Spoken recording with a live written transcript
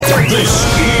This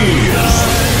is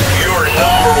your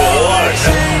number one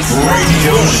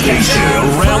radio station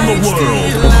around the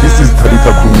world. This is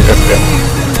Talita Kumi FM.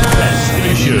 That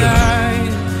station.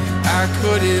 I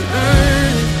couldn't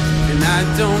earn it, and I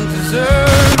don't deserve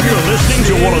it. You're listening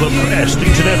to one of the best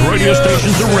internet radio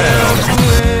stations around.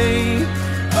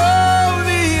 Oh,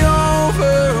 the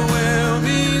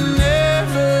overwhelming,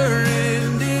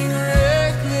 never-ending,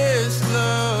 reckless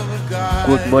love of God.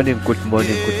 Good morning, wonderful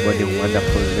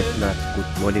listeners.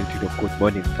 Good morning to the Good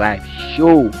Morning Drive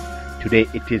show. Today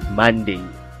it is Monday.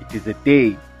 It is a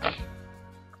day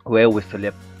where we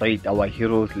celebrate our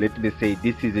heroes. Let me say,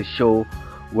 this is a show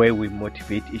where we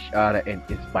motivate each other and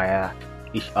inspire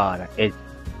each other.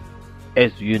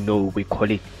 As you know, we call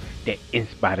it the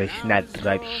Inspirational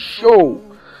Drive Show.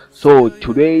 So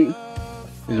today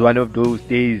is one of those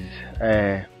days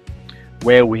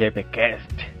where we have a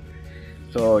guest.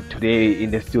 So today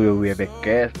in the studio we have a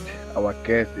guest. Our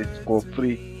guest is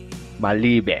Godfrey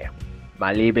Malibe.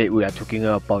 Malibe, we are talking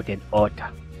about an author.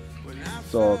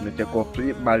 So Mr.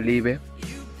 Godfrey Malibe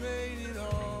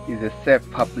is a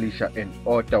self-publisher and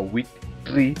author with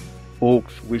 3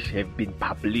 books which have been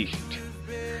published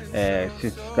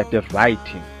since started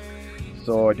writing.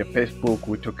 So the first book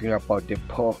we're talking about the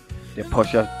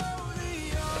Portia's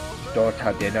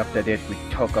Daughter. Then after that we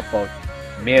talk about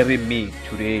Marry Me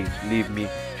Today, Leave Me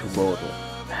Tomorrow.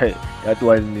 Hey, that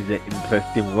one is an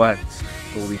interesting one.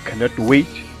 So we cannot wait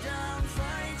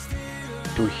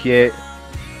to hear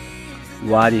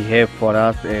what he has for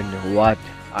us and what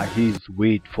are his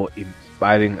ways for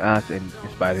inspiring us and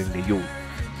inspiring the youth.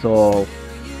 So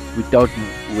without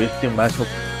wasting much of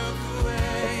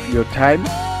your time,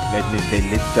 let me say,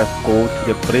 let's just go to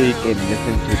the break and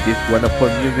listen to this wonderful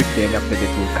music. Then after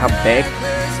that we'll come back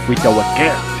with our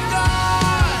guest,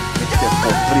 Mr.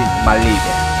 Godfrey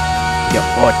Malibe, the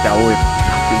author who has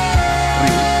published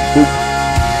 3 books.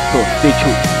 So stay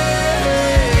tuned.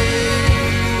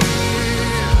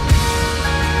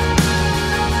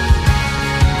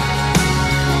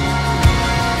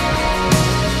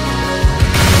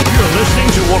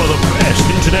 One of the best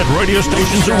internet radio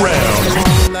stations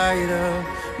around. Light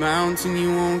up, mountain you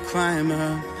won't climb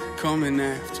up, coming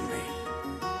after me.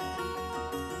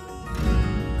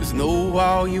 There's no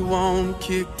wall you won't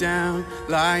kick down,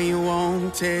 lie you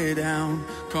won't tear down,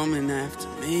 coming after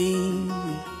me.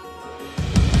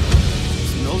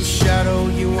 There's no shadow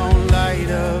you won't light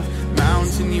up,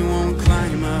 mountain you won't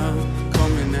climb up,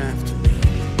 coming after me.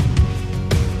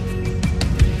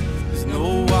 There's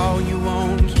no wall you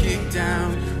won't kick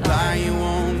down, lie you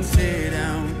won't tear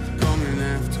down, coming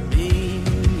after me.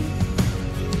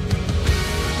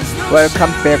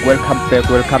 Welcome back,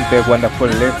 wonderful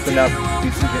listeners.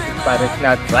 This is the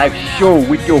Inspirational Drive Show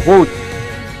with your host,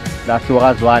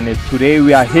 Nasuwa Zwane. Today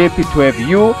we are happy to have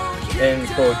you and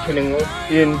for tuning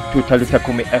in to Talita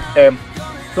Kumi FM.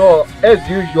 So as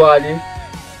usually,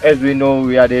 as we know,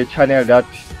 we are the channel that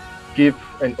gives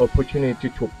an opportunity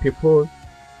to people.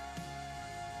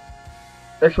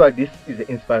 Actually, this is the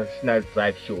Inspirational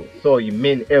Drive Show. So you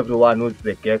mean everyone who's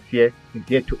the guest here is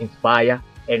here to inspire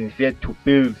and is here to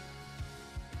build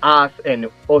us and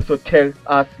also tell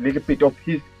us a little bit of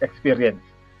his experience.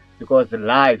 Because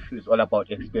life is all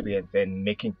about experience, and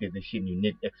making decisions you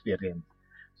need experience.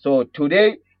 So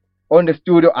today on the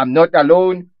studio I'm not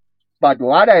alone, but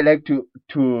what I like to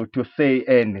say,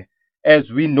 and as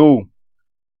we know,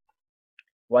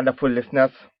 wonderful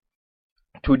listeners,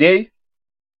 today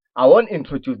I won't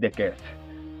introduce the guest,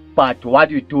 but what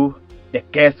we do, the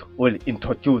guest will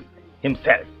introduce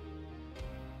himself.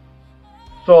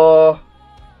 So,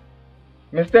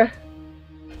 Mister,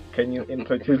 can you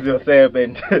introduce yourself?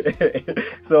 And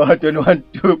so I don't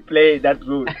want to play that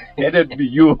role. Let it be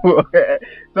you.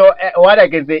 So what I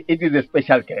can say, it is a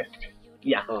special guest.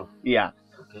 Yeah, yeah.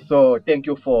 Okay. So thank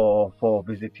you for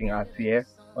visiting us here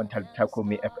on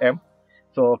Takumi FM.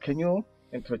 So can you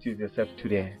introduce yourself to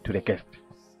the guest?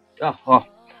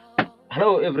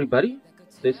 Hello everybody,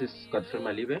 this is Godfrey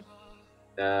Malibe,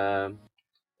 a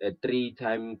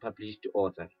 3-time published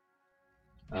author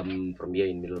from here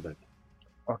in Middleburg.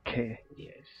 Okay,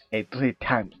 Yes. a 3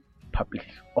 times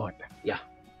published author. Yeah.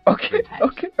 Okay,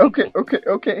 3 times.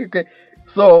 okay.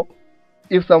 So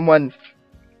if someone,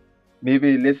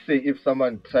 maybe let's say if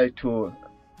someone try to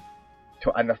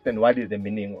understand what is the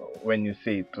meaning when you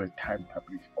say 3 times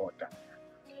published author.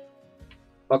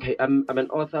 Okay, I'm an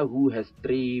author who has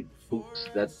 3 books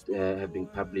that have been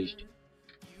published.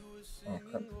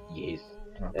 Okay. Yes.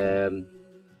 Okay.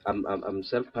 I'm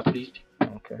self-published.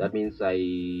 Okay. That means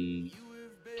I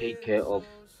take care of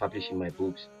publishing my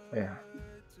books. Yeah.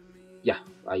 Yeah,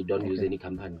 I don't use Okay. any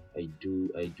company. I do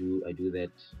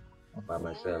that by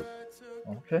myself.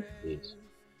 Okay. Yes.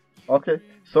 Okay.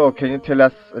 So can you tell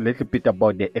us a little bit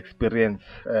about the experience,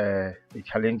 the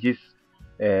challenges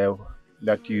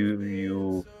that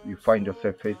you find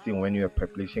yourself facing when you are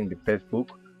publishing the first book?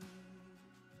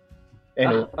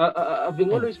 And I've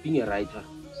been always been a writer,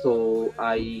 so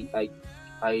I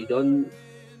don't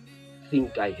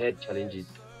think I had challenges.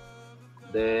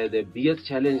 The biggest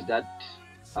challenge that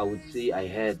I would say I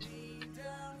had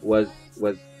was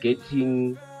was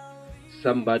getting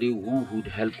somebody who would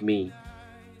help me,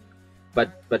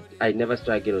 but I never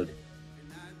struggled.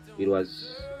 It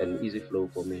was an easy flow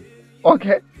for me.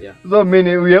 okay. Yeah. So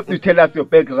meaning we have to tell us your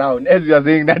background, as you are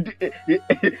saying that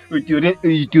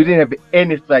you didn't have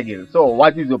any struggle. So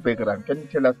what is your background? Can you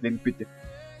tell us a little bit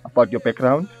about your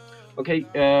background? Okay.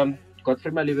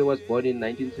 Godfrey Malibe was born in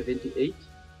 1978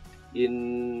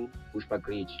 in Bushbuck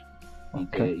Ridge.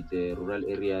 Okay. It's a rural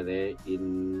area there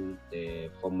in the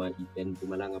former Eastern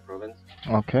Mpumalanga province.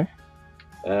 Okay.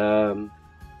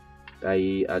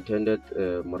 I attended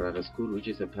Morara School, which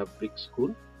is a public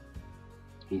school.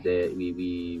 It's a,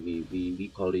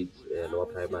 we call it lower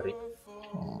primary.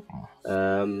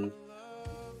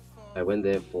 I went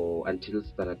there for until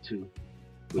standard 2,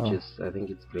 which is, I think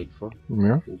it's grade 4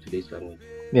 in today's language.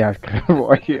 Yeah,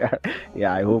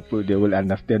 yeah. I hope they will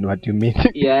understand what you mean.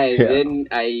 Yeah, and then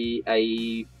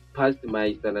I passed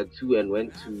my standard 2 and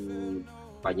went to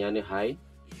Panyane High.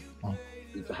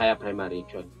 It's a higher primary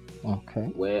actually.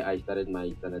 Okay. Where I started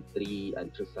my standard 3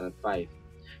 until standard 5.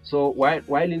 So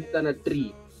while in standard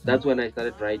 3, that's when I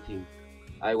started writing.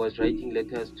 I was writing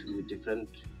letters to different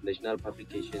national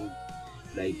publications,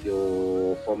 like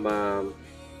your former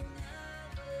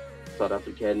South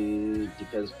African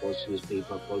Defense Force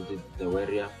newspaper called The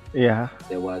Warrior. Yeah.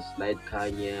 There was Light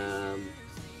Kanya.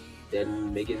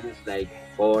 Then magazines like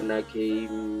Bona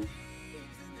came.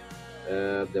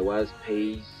 There was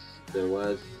Pace. There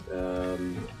was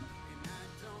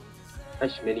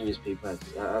actually many newspapers.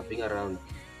 I've been around.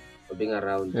 You've been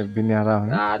around.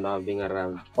 No, I've been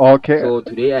around. Okay. So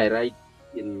today I write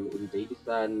in Daily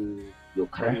Sun, your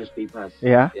current newspapers.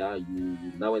 Yeah. Yeah. You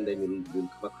now and then you'll come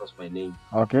across my name.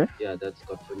 Okay. Yeah, that's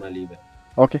Godfrey Malibe.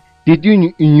 Okay. Did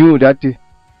you knew that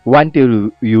one day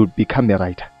you would become a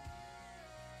writer?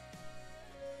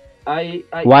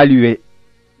 While you were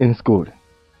in school.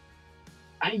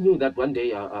 I knew that one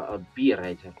day I'd be a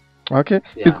writer. Okay.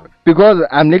 Yeah. Because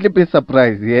I'm a little bit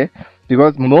surprised, yeah.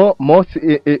 Because most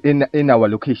in our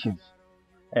locations,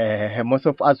 most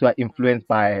of us were influenced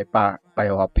by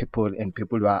our people and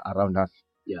people who are around us.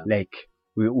 Yeah. Like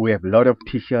we have a lot of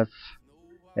teachers,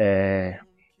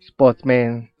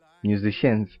 sportsmen,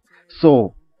 musicians.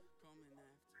 So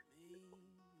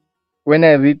when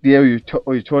I read there, you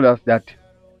told us that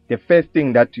the first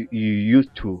thing that you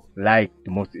used to like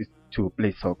the most is to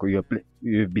play soccer.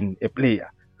 You've been a player.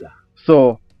 Yeah.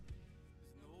 So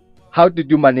how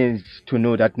did you manage to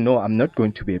know that no, I'm not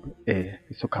going to be a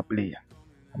soccer player,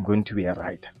 I'm going to be a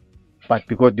writer? But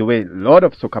because there were a lot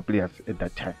of soccer players at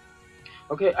that time.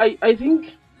 Okay, I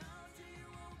think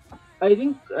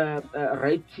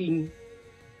writing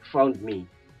found me,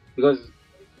 because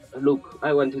look,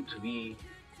 I wanted to be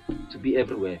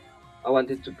everywhere. I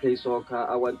wanted to play soccer.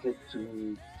 I wanted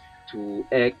to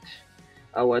act.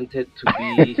 I wanted to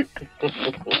be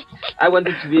I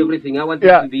wanted to be everything. I wanted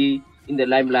to be in the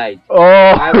limelight. Oh,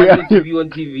 I wanted to be on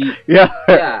TV.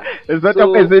 Yeah. It's not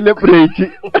a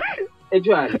celebrity.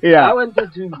 Actually, yeah. I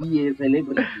wanted to be a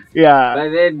celebrity. Yeah. But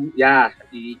then, yeah.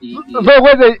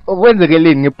 So when the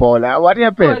getting Paula, what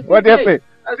happened? What happened?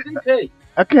 I still play.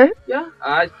 Okay. Yeah,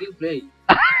 I still play.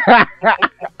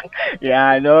 Yeah,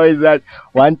 I know. Is that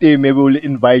one day maybe we'll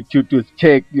invite you to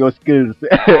check your skills.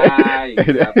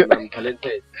 I'm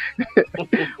talented.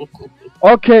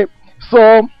 Okay,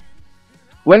 so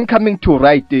when coming to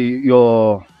write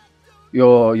your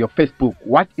first book,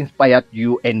 what inspired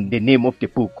you and the name of the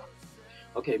book?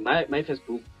 Okay, my first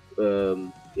book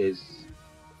is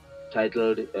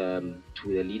titled "To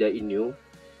the Leader in You: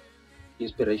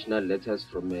 Inspirational Letters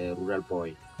from a Rural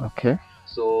Boy." Okay.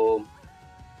 So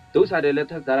those are the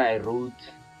letters that I wrote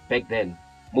back then.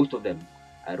 Most of them,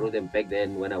 I wrote them back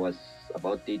then when I was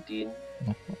about 13.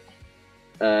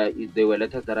 They were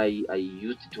letters that I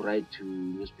used to write to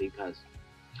newspapers.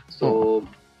 So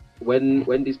when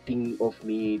this thing of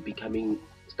me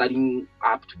starting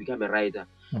up to become a writer,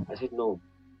 I said no.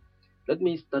 Let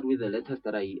me start with the letters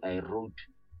that I wrote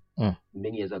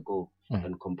many years ago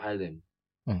and compile them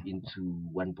into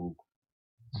one book.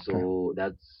 Okay. So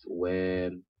that's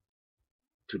where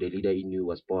To the Leader in You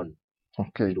was born.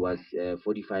 Okay. It was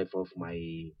 45 of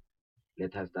my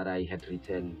letters that I had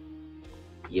written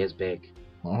years back.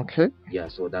 Okay. Yeah,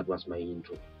 so that was my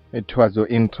intro. It was your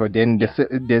intro. Then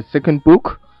the second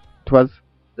book, it was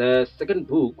the second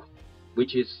book,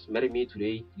 which is Marry Me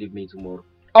Today, Leave Me Tomorrow.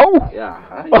 Oh,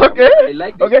 yeah. Okay. I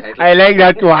like this okay. title. I like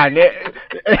that one.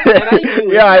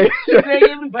 Yeah.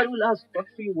 Everybody will ask,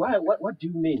 what do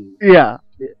you mean? Yeah.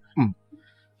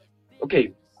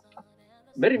 Okay.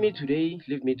 Marry Me Today,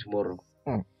 Leave Me Tomorrow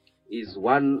is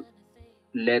one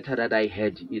letter that I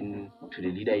had in To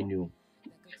the Leader I Knew.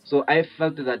 So I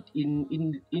felt that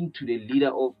into the leader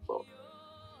of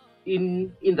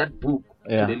in that book,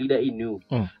 To the Leader I Knew,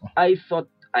 I thought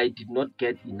I did not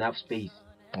get enough space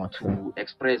to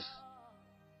express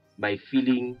my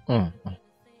feeling,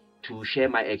 to share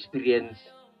my experience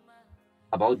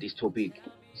about this topic.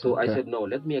 So I said, no,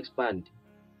 let me expand.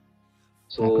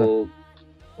 So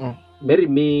Marry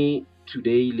Me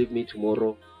Today, Leave Me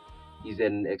Tomorrow is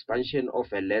an expansion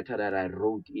of a letter that I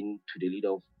wrote in to the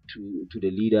leader to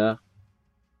the leader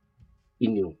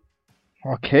in you.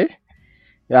 Okay.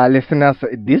 Yeah, listeners,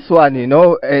 this one,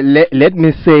 let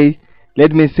me say,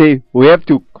 we have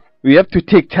to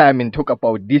take time and talk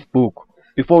about this book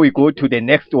before we go to the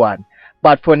next one.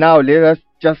 But for now, let us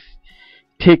just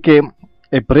take a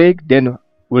break. Then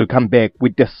we'll come back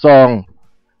with the song.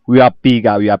 We are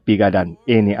bigger than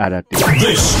any other thing.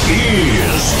 This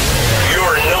is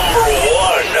your number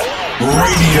one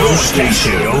radio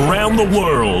station around the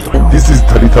world. This is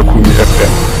Talita Kumi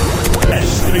FM.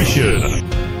 Best station.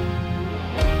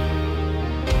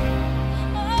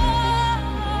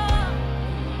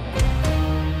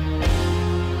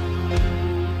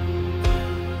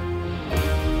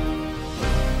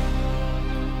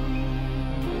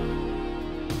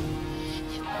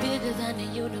 Bigger than the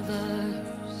universe.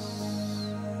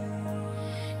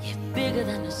 You're bigger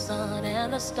than the sun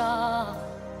and the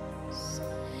stars.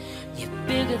 You're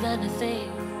bigger than the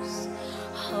things,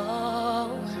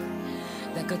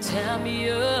 that could tear me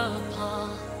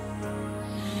apart.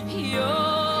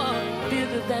 You're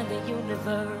bigger than the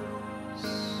universe.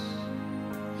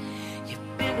 You're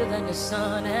bigger than the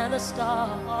sun and the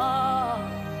stars.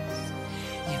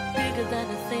 You're bigger than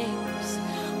the things,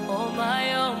 oh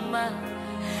my,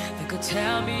 that could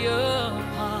tear me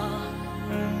apart.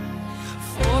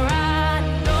 For I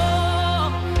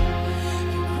know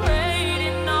you're great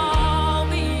in all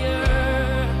the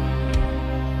earth.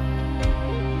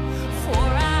 For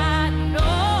I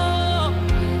know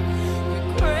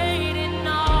you're great in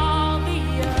all the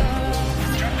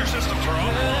earth. Tractor systems are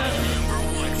online. Number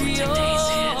one for today's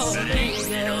hits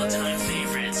and all-time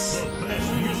favorites. The best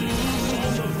music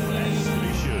on the best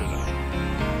station.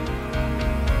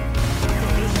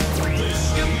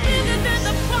 You're bigger than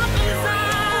the problems I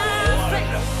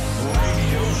face.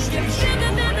 You're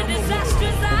bigger than the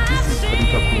disasters I've seen.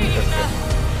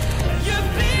 You're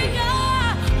bigger,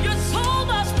 you're so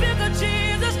much bigger,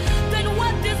 Jesus, than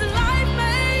what this life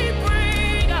may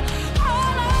bring. Oh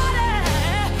Lord,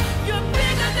 you're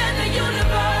bigger than the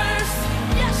universe.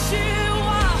 Yes, you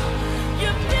are.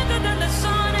 You're bigger than the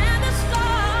sun and the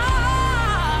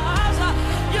stars.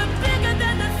 You're bigger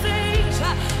than the things,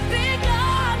 bigger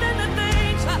than the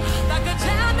things that could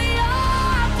tear me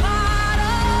apart.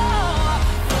 Oh,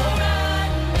 for I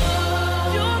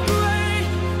know you're great,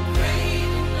 great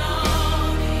in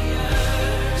all the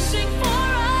earth. Sing, for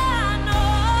I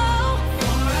know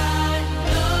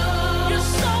you're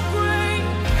so great,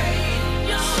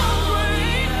 you're so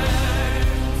great.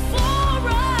 For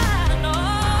I know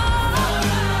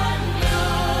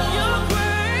you're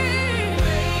great,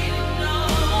 great in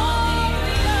all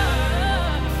the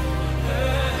earth.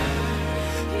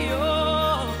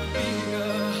 You're bigger,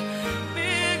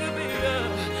 bigger, bigger,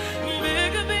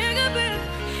 bigger, bigger, bigger.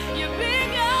 You're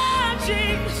bigger,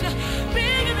 Jesus,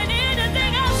 bigger than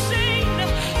anything I've seen.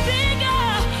 Bigger,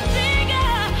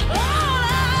 bigger, oh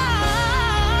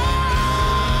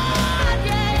Lord,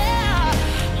 yeah.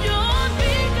 You're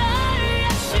bigger,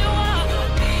 yes you are.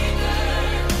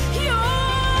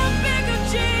 You're bigger,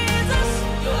 Jesus.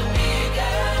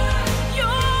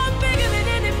 You're bigger than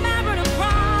any marital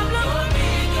problem.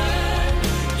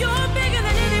 You're bigger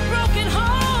than any broken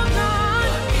home, God.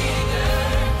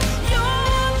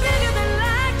 You're bigger than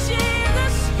lack,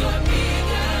 Jesus.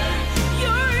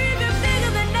 You're even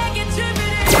bigger than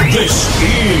negativity. This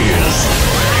is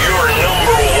your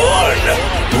number one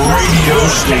radio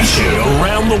station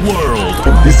around the world.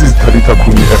 This is Talita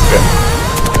Kumi FM.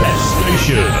 Best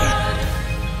station.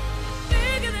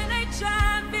 Bigger than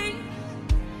HIV.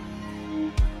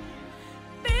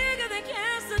 Bigger than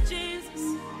cancer, Jesus.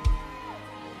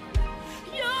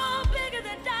 You're bigger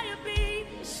than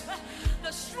diabetes.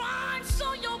 The stripes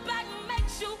on your back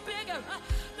makes you bigger.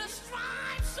 The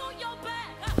stripes on your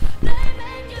back, they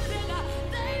make you bigger.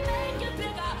 They make you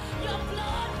bigger. Your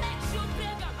blood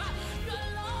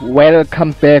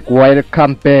welcome back,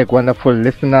 wonderful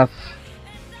listeners.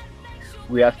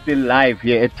 We are still live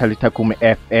here at Talitakum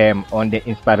FM on the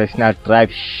Inspirational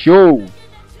Drive Show.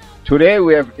 Today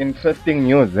we have interesting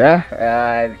news,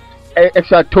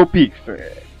 extra topics. We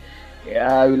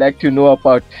like to know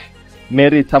about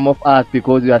married some of us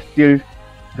because we are still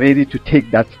ready to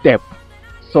take that step.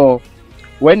 So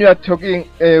when we are talking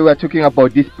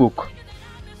about this book,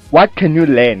 what can you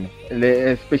learn,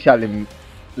 especially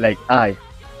like I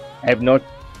have not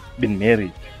been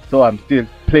married, so I'm still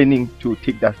planning to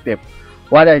take that step.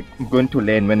 What I'm going to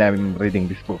learn when I'm reading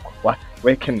this book?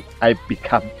 Where can I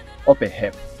become of a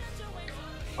help?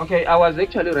 Okay, I was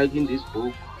actually writing this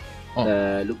book,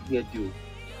 looking at you.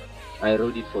 I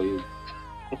wrote it for you.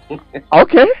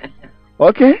 Okay.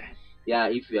 Yeah,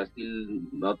 if you are still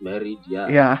not married,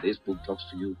 Yeah. this book talks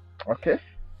to you. Okay.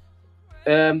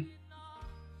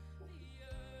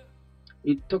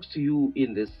 It talks to you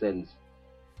in this sense.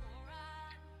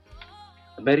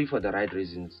 Marry for the right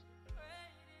reasons.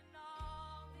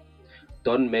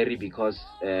 Don't marry because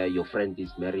your friend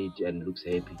is married and looks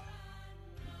happy.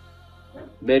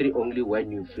 Marry only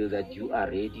when you feel that you are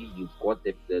ready, you've got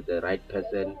the right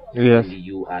person, Yes. and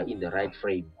you are in the right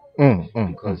frame.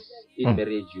 Because in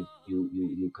marriage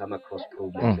you come across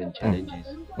problems and challenges.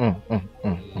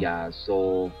 Yeah,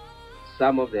 so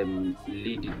some of them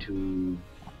lead to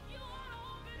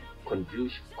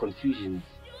confusions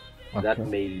that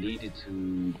may lead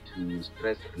to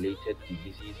stress related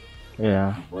diseases,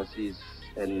 divorces,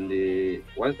 and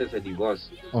once there's a divorce,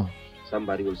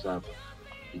 somebody will suffer.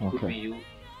 It could be you,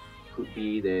 could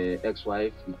be the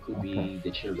ex-wife, it could be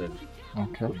the children,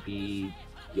 it could be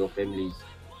your families.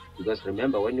 Because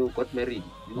remember, when you got married,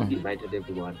 you invited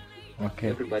everyone.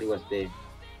 Everybody was there.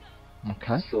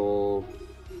 So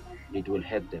it will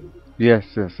hurt them.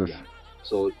 Yes. Yeah.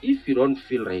 So if you don't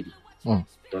feel ready,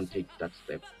 don't take that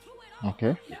step.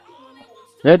 Okay. Yeah.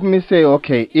 Let me say,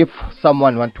 if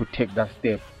someone want to take that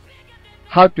step,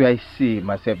 how do I see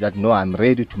myself that no, I'm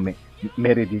ready to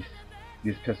marry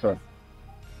this person?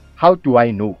 How do I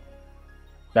know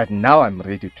that now I'm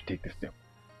ready to take the step?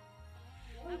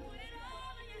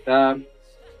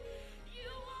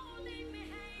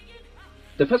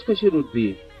 The first question would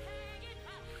be,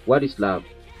 what is love?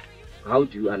 How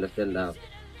do you understand love?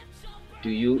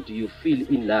 Do you feel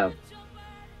in love?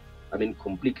 I mean,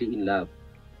 completely in love.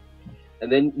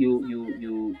 And then you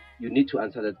need to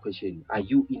answer that question. Are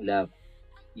you in love?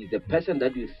 Is the person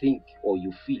that you think or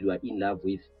you feel you are in love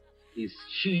with, is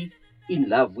she in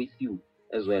love with you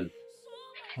as well?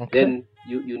 Then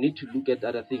you need to look at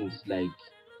other things like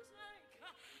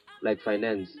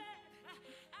finance.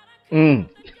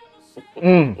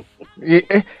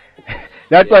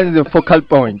 That one is a focal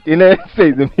point.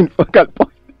 Say the main focal point.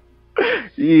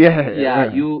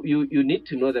 You need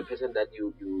to know the person that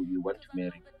you want to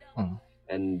marry,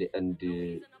 and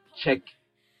check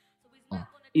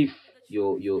if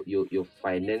your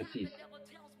finances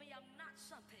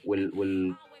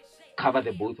will cover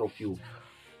the both of you.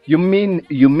 You mean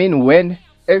when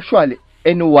actually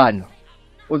anyone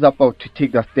who's about to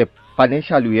take that step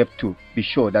financially, you have to be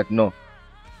sure that no,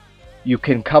 you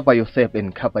can cover yourself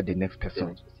and cover the next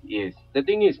person. Yes. The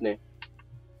thing is,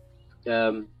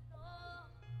 I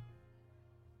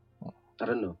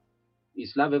don't know.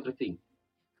 Is love everything?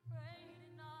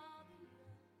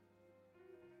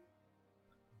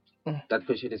 That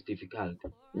question is difficult.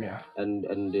 Yeah. And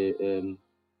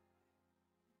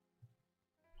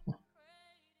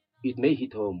it may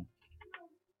hit home.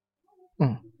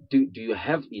 Do you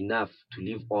have enough to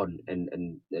live on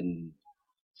and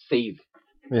save?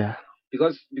 Yeah.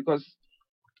 Because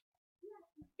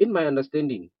in my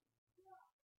understanding,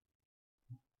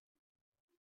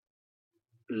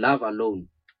 love alone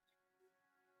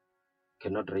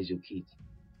cannot raise your kids.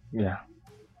 Yeah.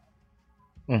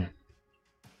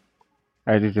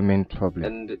 That is the main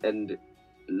problem. And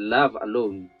love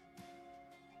alone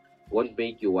won't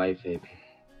make your wife happy.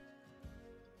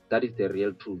 That is the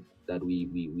real truth that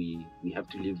we have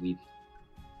to live with.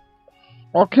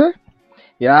 Okay.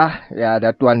 Yeah.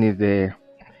 That one is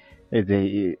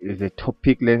a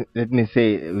topic. Let me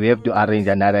say we have to arrange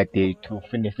another day to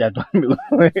finish that one.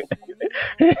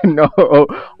 No,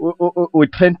 we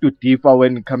tend to differ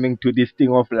when coming to this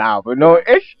thing of love.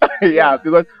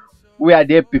 Because we are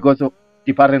there because of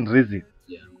different reasons.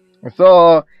 Yeah.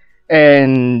 So,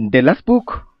 and the last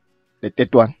book, the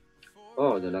third one.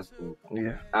 Oh, the last book.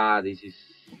 Yeah.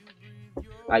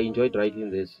 I enjoyed writing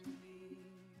this.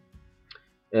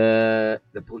 The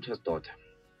Poacher's Daughter.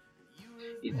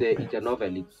 It's a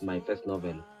novel. It's my first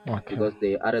novel. Because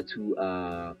the other two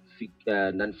are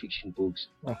non-fiction books.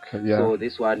 Okay. Yeah. So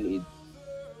this one is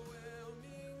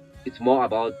it's more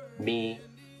about me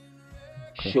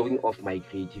showing off my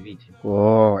creativity.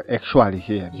 Oh, actually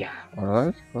here. Yeah.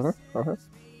 Alright.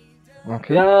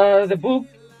 Okay. The book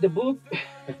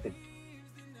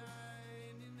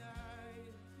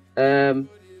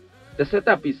the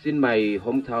setup is in my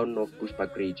hometown of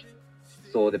Bushbuckridge.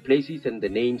 So the places and the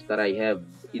names that I have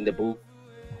in the book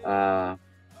are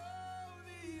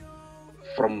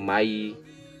from my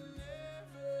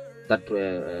that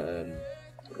rural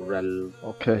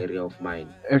Okay. area of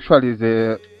mine. Actually,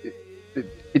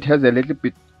 it has a little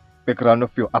bit background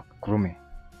of your upbringing.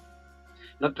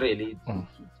 Not really.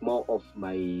 It's more of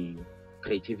my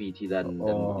creativity than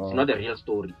Oh. it's not a real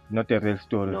story. Not a real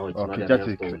story. No, it's okay, not a just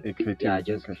real story. a creativity. Yeah, I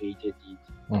just okay. created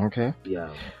it. Okay.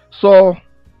 Yeah. So,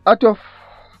 out of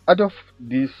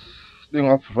this thing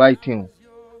of writing,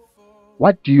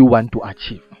 what do you want to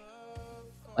achieve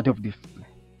out of this?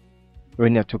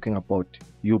 When you're talking about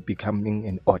you becoming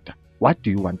an author, what do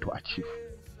you want to achieve?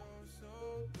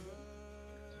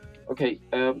 Okay.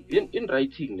 In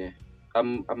writing,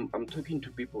 I'm talking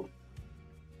to people.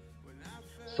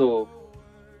 So,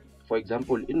 for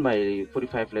example, in my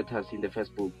 45 letters in the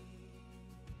first book,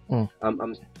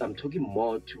 I'm talking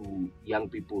more to young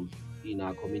people in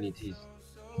our communities.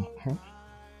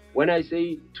 When I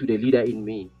say to the leader in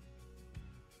me,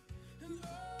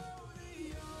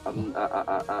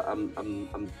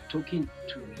 I'm talking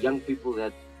to young people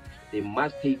that they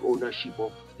must take ownership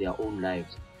of their own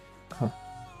lives.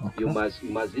 You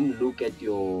mustn't look at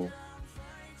your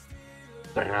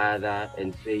brother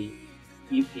and say,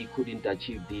 if he couldn't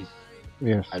achieve this,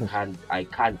 Yes. I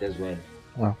can't as well.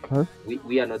 Okay.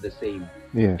 We are not the same.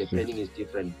 Yes. The planning is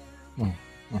different. Mm.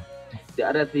 The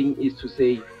other thing is to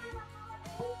say,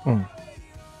 Mm.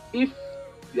 if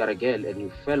you are a girl and you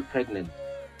fell pregnant,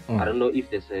 I don't know if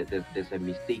there's a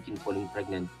mistake in falling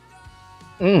pregnant.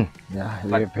 Yeah, we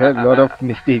But, have heard a lot of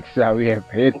mistakes. We have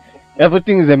heard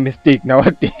everything is a mistake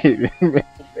nowadays.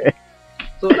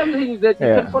 So something is that you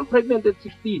Yeah. can fall pregnant at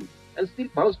 16 and still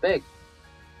bounce back.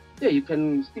 Yeah, you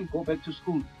can still go back to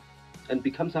school and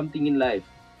become something in life.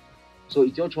 So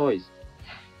it's your choice.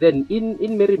 Then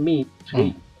in marry me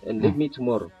today and leave me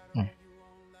tomorrow.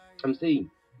 I'm saying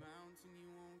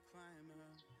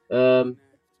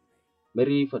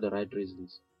marry for the right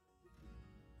reasons.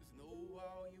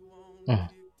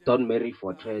 Don't marry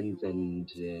for trends and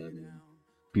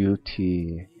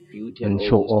Beauty beauty and all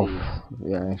show those off.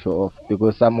 things. Yeah, and show off.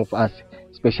 Because some of us,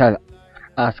 especially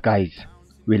us guys,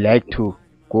 we like to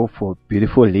go for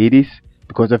beautiful ladies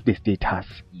because of the status.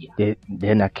 Yeah.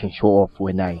 Then I can show off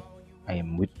when I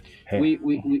am with her.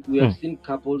 We have seen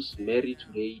couples marry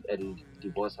today and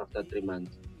divorce after 3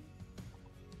 months.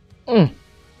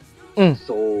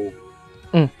 So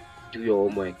do your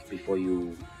homework before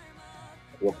you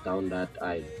walk down that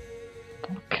aisle.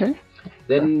 Okay.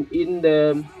 Then in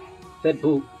the third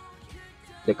book,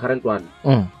 the current one,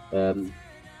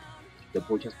 The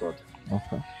Poacher's Daughter.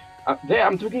 Okay. There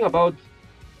I'm talking about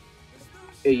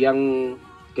a young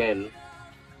girl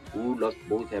who lost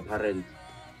both her parents.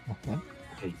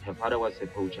 Okay, her father was a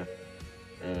poacher.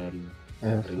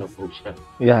 Yes. Reno poacher.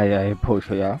 Yeah, a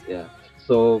poacher, yeah. Yeah.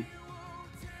 So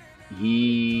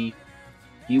he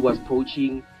was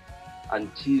poaching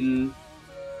until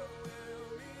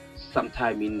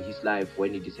sometime in his life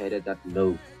when he decided that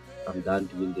no, I'm done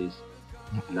doing this.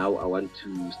 Now I want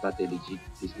to start a legit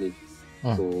business.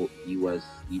 So he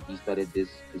started this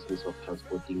business of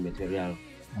transporting material.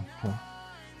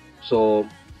 So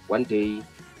one day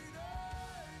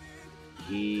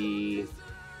he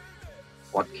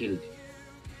got killed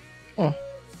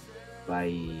by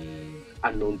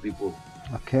unknown people.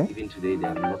 Okay. Even today they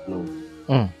are not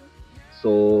known.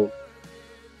 So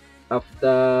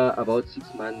after about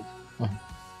 6 months,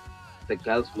 the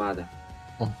girl's mother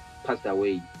passed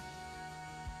away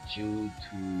due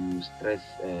to stress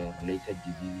related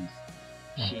diseases.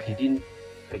 She didn't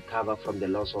recover from the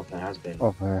loss of her husband.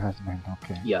 Of her husband,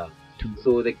 okay. Yeah.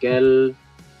 So the girl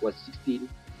was 16.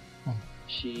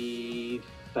 She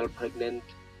fell pregnant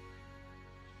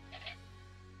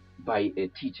by a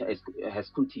teacher, her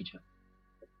school teacher,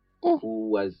 who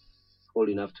was old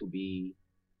enough to be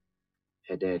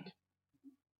her dad.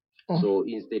 So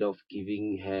instead of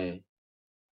giving her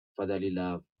fatherly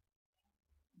love,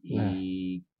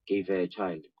 he gave her a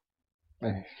child.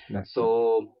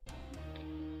 So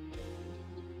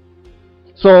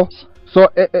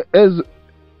as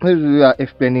we are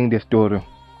explaining the story,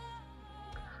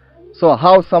 so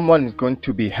how someone is going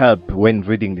to be helped when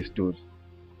reading the story?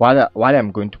 What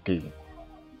I'm going to gain?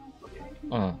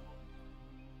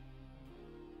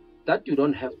 That you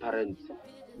don't have parents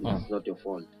is not your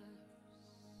fault.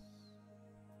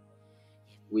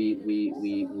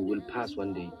 we will pass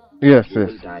one day. Yes, We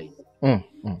yes. will die. Mm.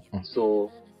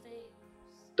 So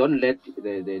don't let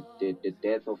the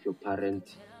death of your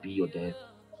parents be your death.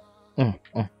 Mm.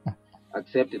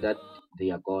 Accept that they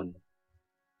are gone.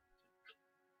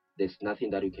 There's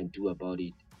nothing that you can do about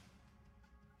it.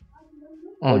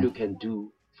 All you can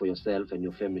do for yourself and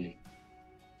your family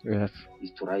Yes.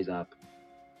 is to rise up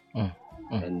Mm.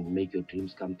 and make your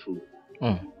dreams come true.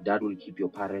 Mm. That will keep your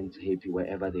parents happy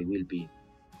wherever they will be.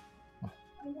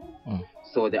 Mm.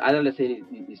 So the other lesson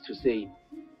is to say,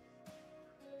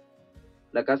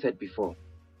 like I said before,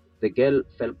 the girl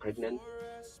fell pregnant,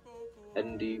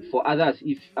 and for others,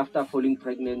 if after falling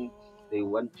pregnant they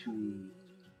want to,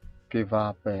 Give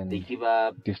up they and give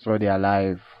up. destroy their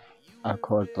life,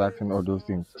 alcohol, drugs, and all those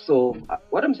things. So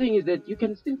what I'm saying is that you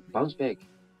can still bounce back.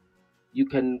 You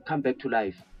can come back to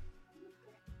life.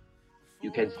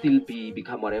 You can still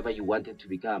become whatever you wanted to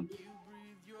become.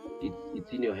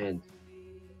 It's in your hands.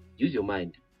 Use your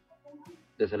mind.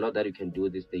 There's a lot that you can do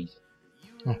these days.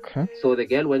 Okay. So the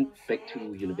girl went back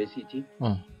to university.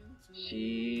 Mm.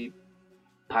 She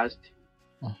passed.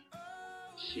 Mm.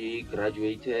 She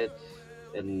graduated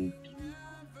and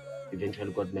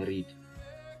eventually got married.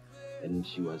 And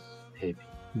she was happy.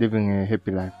 Living a happy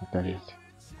life with that is.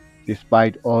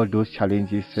 Despite all those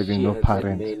challenges, having She no has had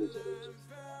parents. many challenges.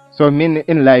 So I mean,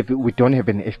 in life, we don't have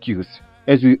an excuse.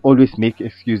 As we always make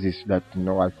excuses that,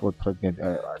 I fell pregnant,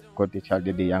 I got the child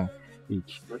at a young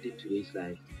age. Not in today's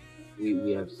life.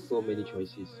 We have so many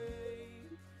choices.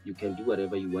 You can do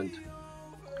whatever you want.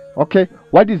 Okay,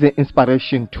 what is the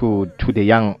inspiration to the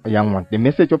young one? The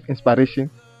message of inspiration?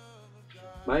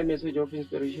 My message of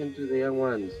inspiration to the young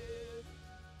ones: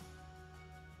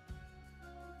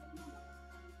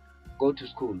 go to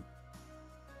school.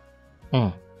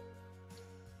 Mm.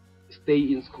 Stay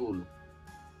in school.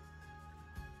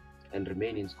 And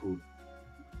remain in school.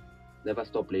 Never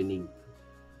stop learning.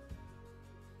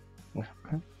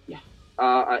 Okay. Yeah.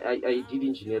 I did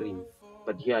engineering,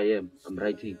 but here I am. I'm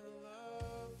writing.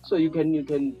 So you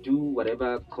can do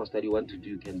whatever course that you want to do.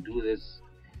 You can do this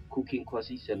cooking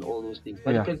courses and all those things,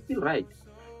 but Yeah. you can still write.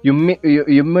 You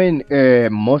mean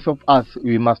most of us,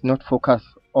 we must not focus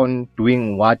on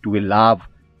doing what we love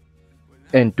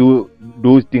and do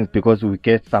those things because we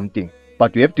get something,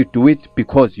 but you have to do it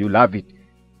because you love it.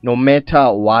 No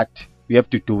matter what, you have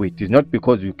to do it. It's not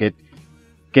because you get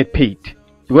paid.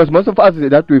 Because most of us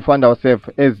that we find ourselves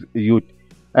as youth,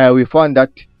 we found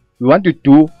that we want to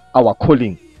do our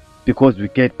calling because we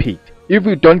get paid. If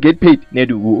we don't get paid, then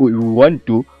we won't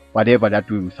do whatever that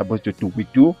we were supposed to do. We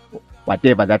do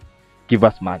whatever that give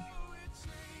us money.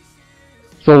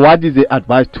 So what is the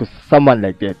advice to someone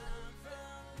like that?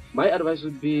 My advice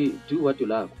would be do what you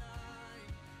love.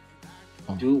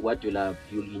 Do what you love.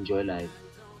 You'll enjoy life.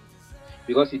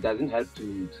 Because it doesn't help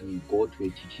to go to a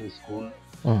teaching school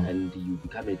and you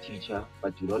become a teacher,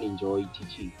 but you don't enjoy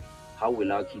teaching. How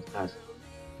will our kids pass?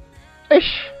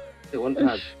 Ish, They won't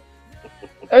pass.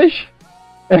 ish,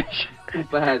 ish.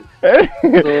 Pass.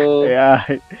 So Yeah.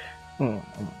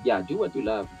 yeah, do what you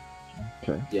love.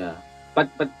 Okay. Yeah, but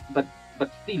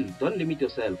still, don't limit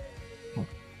yourself.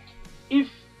 If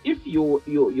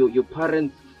your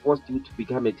parents forced you to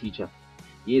become a teacher,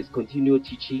 yes, continue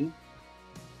teaching.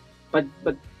 But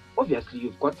obviously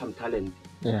you've got some talent.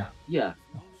 Yeah. Yeah.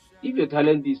 If your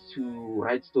talent is to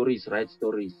write stories, write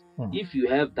stories. If you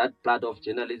have that blood of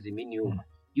journalism in you,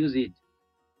 use it.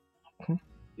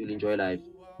 You'll enjoy life.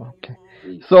 Okay.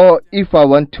 Yes. So if I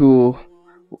want to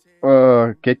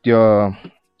get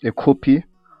a copy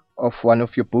of one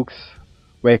of your books,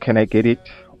 where can I get it?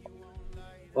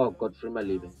 Oh, Godfrey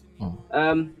Malebe.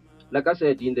 Like I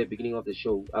said in the beginning of the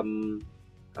show, I'm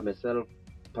a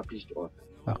self-published author.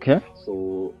 Okay.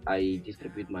 So I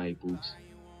distribute my books.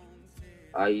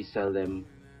 I sell them.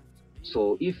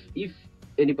 So if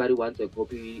anybody wants a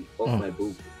copy of my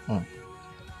book,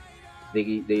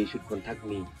 they should contact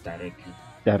me directly.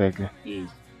 Directly. Yes.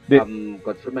 The-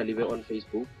 Godfrey Malebe on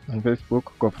Facebook. On Facebook,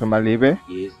 Godfrey Malebe.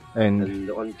 Yes. And And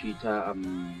on Twitter,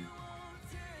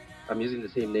 I'm using the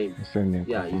same name. same name.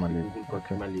 Yeah, Godfrey if you Malebe. Google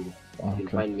Godfrey Okay. Malebe, you Okay. can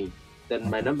find me. Then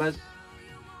my numbers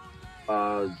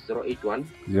are 081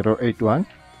 081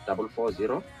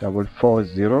 440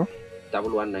 440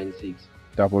 1196.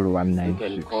 1196. You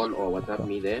can call or WhatsApp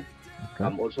me there. Okay.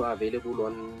 I'm also available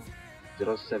on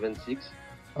 076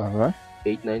 Alright.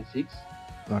 896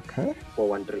 Okay.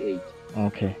 4138.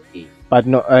 Okay. Yes. But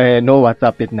no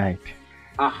WhatsApp at night.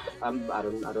 I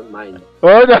don't mind.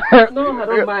 Oh No, I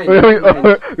don't mind. I don't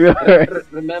mind.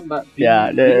 Remember,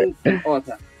 Yeah, being an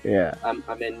author, Yeah. I'm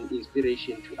an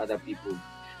inspiration to other people.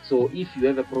 So if you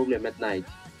have a problem at night,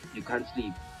 you can't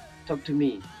sleep, talk to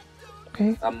me.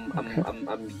 Okay.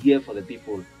 I'm here for the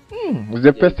people. It's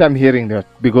the first time hearing that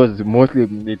because mostly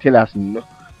they tell us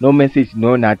no message,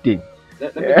 no nothing.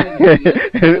 Let me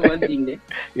tell you one thing, ne?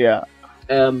 Yeah.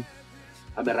 I'm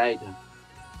a writer,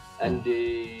 and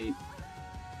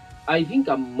I think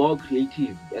I'm more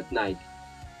creative at night.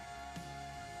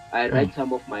 I write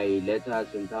some of my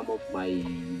letters and some of my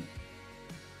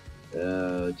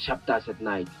chapters at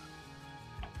night.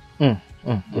 Yeah.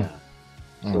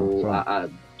 So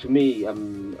to me,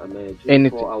 I'm a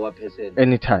 24-hour person.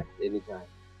 Anytime.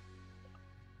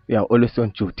 Yeah, always on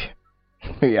duty.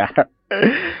 Yeah.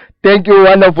 Thank you,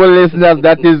 wonderful listeners.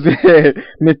 That is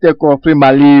Mr. Kofi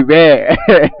Malibe.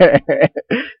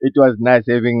 It was nice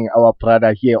having our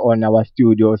brother here on our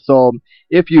studio. So,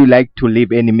 if you like to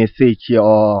leave any message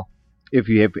or if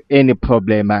you have any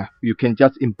problem, you can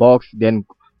just inbox. Then,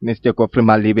 Mr. Kofi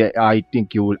Malibe, I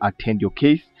think he will attend your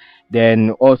case.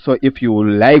 Then, also, if you would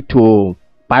like to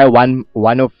buy one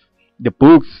of the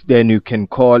books, then you can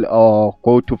call or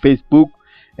go to Facebook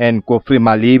and Kofi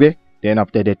Malibe. Then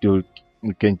after that, you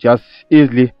can just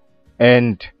easily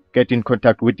and get in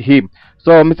contact with him.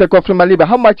 So, Mr. Kofi Malibe,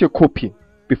 how much a copy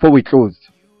before we close?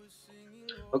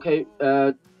 Okay,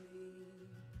 the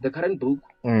current book,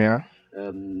 Yeah.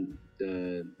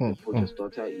 The Photo's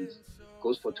Daughter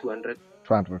goes for 200.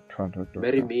 200.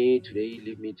 Marry Me Today,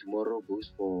 Leave Me Tomorrow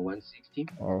goes for 160.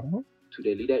 To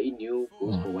the Leader in You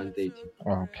goes for 130.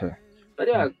 Okay. But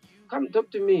yeah, come talk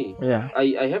to me. Yeah.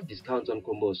 I have discounts on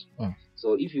combos.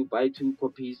 So if you buy 2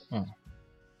 copies,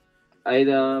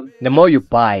 either the more you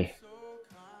buy,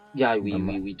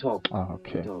 we talk.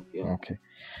 Okay. We talk, yeah. Okay.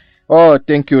 Oh,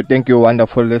 thank you,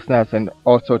 wonderful listeners, and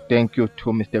also thank you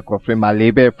to Mr. Kofi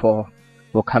Malibe for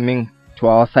coming to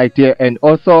our site here. And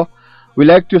also, we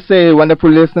like to say, wonderful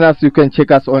listeners, you can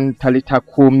check us on Talita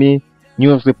Kumi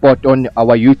News Report on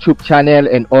our YouTube channel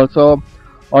and also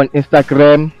on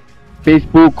Instagram,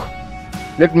 Facebook.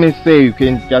 Let me say, you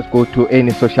can just go to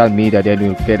any social media, then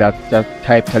you'll get us. Just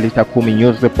type Talita Kumi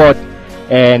News Report.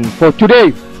 And for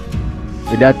today,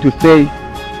 we'd like to say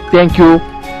thank you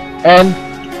and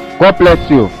God bless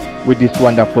you with this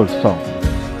wonderful song.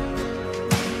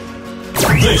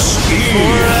 This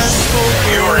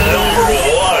is your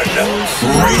 #1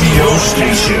 radio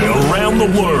station around the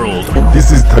world.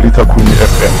 This is Talita Kumi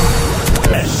FM.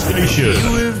 Best station.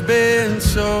 You have been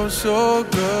so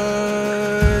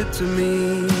good to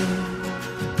me.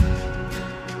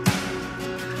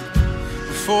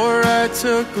 Before I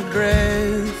took a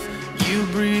breath, you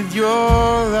breathed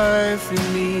your life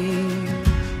in me.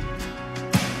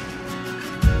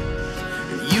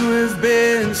 And you have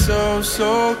been so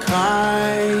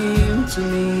kind to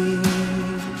me.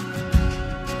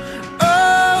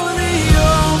 Oh, the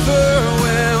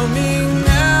overwhelming,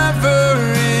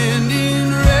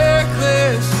 never-ending,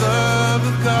 reckless love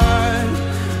of God.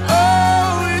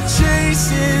 Oh, it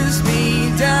chases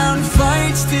me down,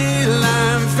 fights till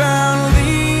I'm found,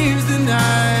 leaves the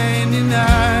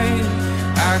 99.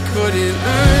 I couldn't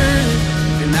earn it,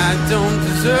 and I don't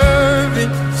deserve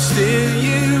it. Still,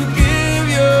 you give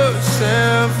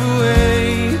yourself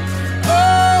away.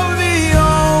 Oh, the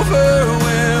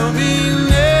overwhelming,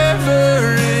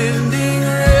 never-ending,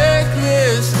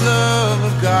 reckless love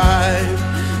of God.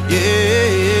 Yeah.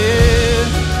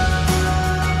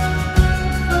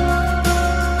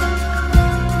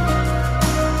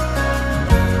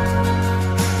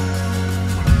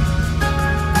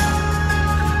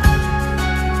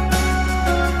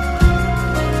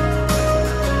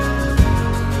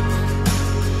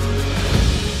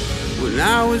 When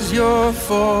I was your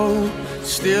foe,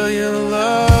 still your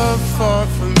love fought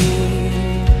for me.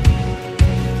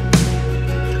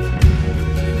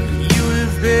 You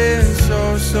have been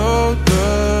so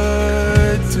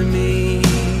good to me.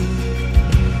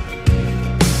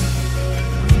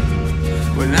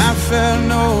 When I felt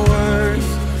no worth,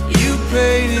 you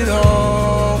paid it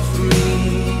all for me.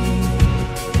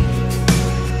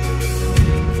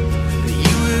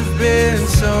 You have been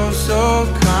so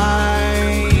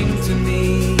kind to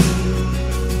me.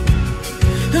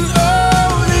 And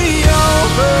oh, the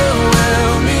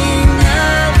overwhelming,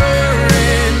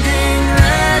 never-ending,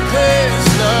 reckless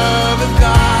love of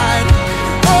God.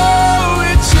 Oh,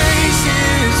 it changes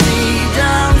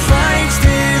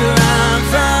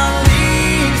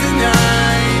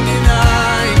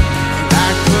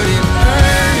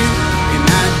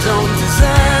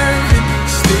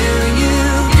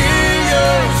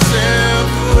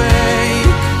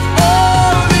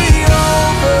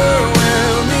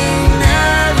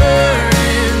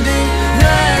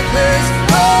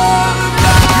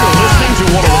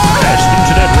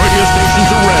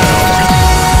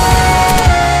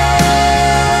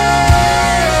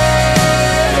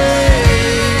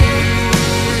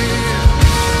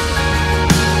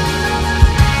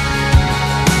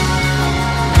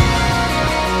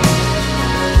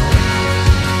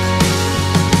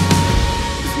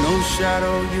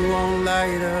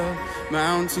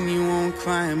mountain you won't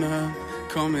climb up,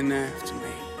 coming after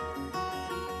me.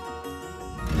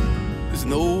 There's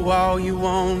no wall you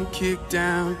won't kick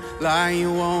down, lie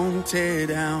you won't tear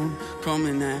down,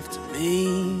 coming after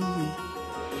me.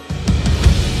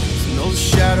 There's no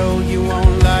shadow you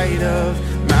won't light up,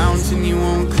 mountain you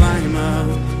won't climb up,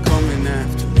 coming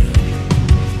after me.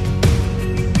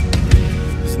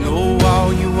 There's no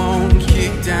wall you won't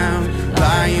kick down,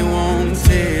 lie you won't